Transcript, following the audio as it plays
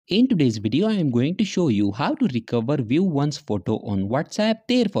In today's video, I am going to show you how to recover view once photo on WhatsApp.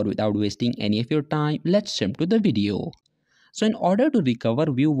 Therefore, without wasting any of your time, let's jump to the video. So in order to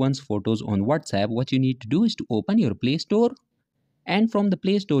recover view once photos on WhatsApp, what you need to do is to open your Play Store, and from the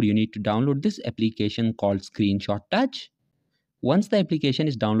Play Store you need to download this application called Screenshot Touch. Once the application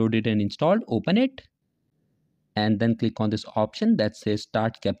is downloaded and installed, open it and then click on this option that says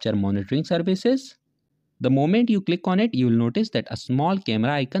Start Capture Monitoring Services. The moment you click on it, you will notice that a small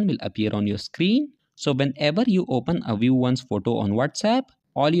camera icon will appear on your screen. So whenever you open a view once photo on WhatsApp,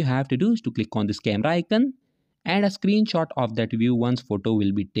 all you have to do is to click on this camera icon and a screenshot of that view once photo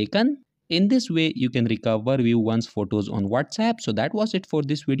will be taken. In this way, you can recover view once photos on WhatsApp. So that was it for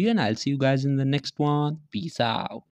this video and I'll see you guys in the next one. Peace out.